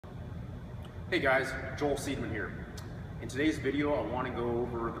Hey guys, Joel Seidman here. In today's video, I want to go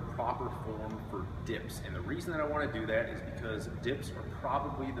over the proper form for dips. And the reason that I want to do that is because dips are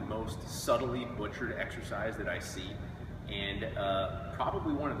probably the most subtly butchered exercise that I see. And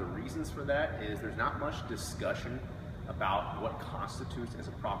probably one of the reasons for that is there's not much discussion about what constitutes as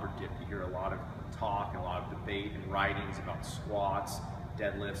a proper dip. You hear a lot of talk and a lot of debate and writings about squats,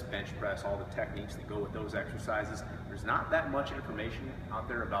 deadlifts, bench press, all the techniques that go with those exercises. There's not that much information out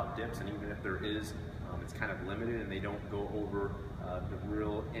there about dips, and even if there is, it's kind of limited and they don't go over the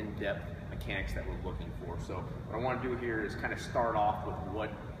real in-depth mechanics that we're looking for. So what I want to do here is kind of start off with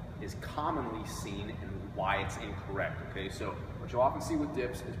what is commonly seen and why it's incorrect. Okay, so what you'll often see with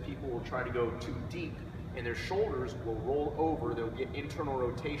dips is people will try to go too deep and their shoulders will roll over, they'll get internal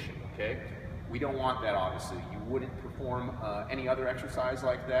rotation. Okay, we don't want that, obviously. You wouldn't perform any other exercise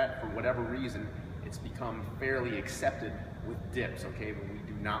like that for whatever reason. It's become fairly accepted with dips, okay, but we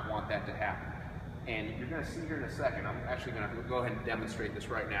do not want that to happen. And you're gonna see here in a second, I'm actually gonna go ahead and demonstrate this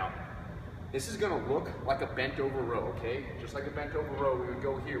right now. This is gonna look like a bent over row, okay? Just like a bent over row, we would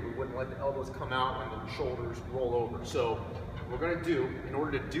go here. We wouldn't let the elbows come out and the shoulders roll over. So what we're gonna do, in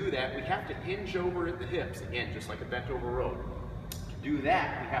order to do that, we have to hinge over at the hips, again, just like a bent over row. To do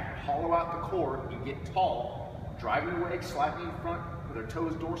that, we have to hollow out the core and get tall, driving the legs slightly in front with our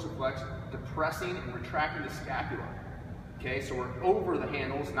toes dorsiflex, depressing and retracting the scapula. Okay, so we're over the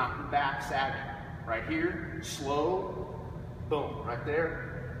handles, not the back sagging. Right here, slow, boom, right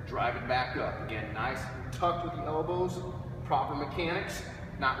there, drive it back up. Again, nice, tucked with the elbows, proper mechanics,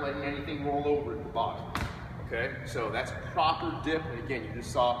 not letting anything roll over at the bottom. Okay, so that's proper dip, and again, you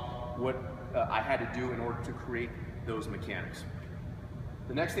just saw what I had to do in order to create those mechanics.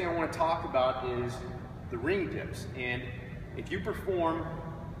 The next thing I want to talk about is the ring dips, and if you perform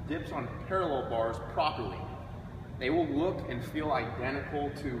dips on parallel bars properly, they will look and feel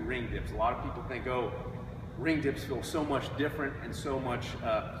identical to ring dips. A lot of people think, oh, ring dips feel so much different and so much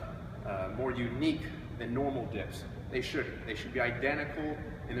more unique than normal dips. They shouldn't. They should be identical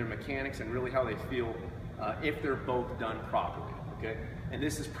in their mechanics and really how they feel if they're both done properly, okay? And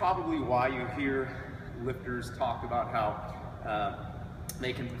this is probably why you hear lifters talk about how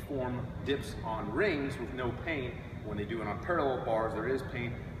they can perform dips on rings with no pain. When they do it on parallel bars, there is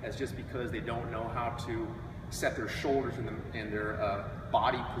pain. That's just because they don't know how to set their shoulders in their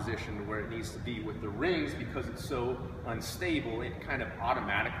body position where it needs to be. With the rings, because it's so unstable, it kind of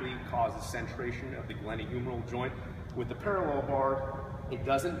automatically causes centration of the glenohumeral joint. With the parallel bar, it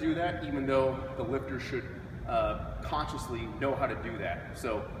doesn't do that, even though the lifter should consciously know how to do that.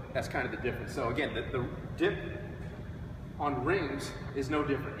 So that's kind of the difference. So again, the dip on rings is no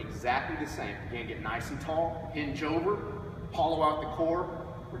different, exactly the same. Again, get nice and tall, hinge over, hollow out the core,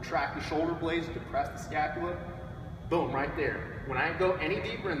 retract the shoulder blades, depress the scapula, boom, right there. When I go any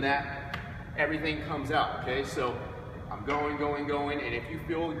deeper in that, everything comes out, okay? So I'm going, and if you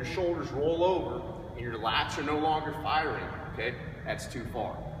feel your shoulders roll over and your lats are no longer firing, okay, that's too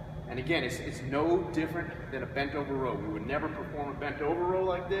far. And again, it's no different than a bent over row. We would never perform a bent over row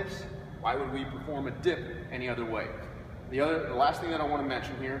like this. Why would we perform a dip any other way? The last thing that I want to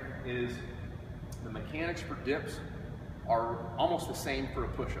mention here is the mechanics for dips are almost the same for a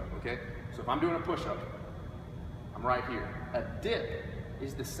push-up, okay? So if I'm doing a push-up, I'm right here. A dip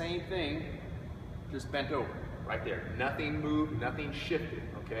is the same thing, just bent over, right there. Nothing moved, nothing shifted,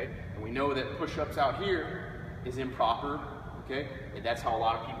 okay? And we know that push-ups out here is improper, okay? And that's how a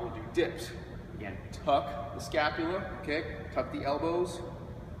lot of people do dips. Again, tuck the scapula, okay? Tuck the elbows,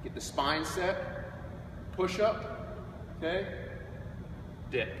 get the spine set, push-up, okay?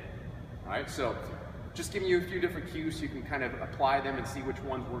 Dip, all right? So just giving you a few different cues so you can kind of apply them and see which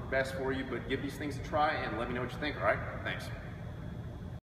ones work best for you, but give these things a try and let me know what you think, all right? Thanks.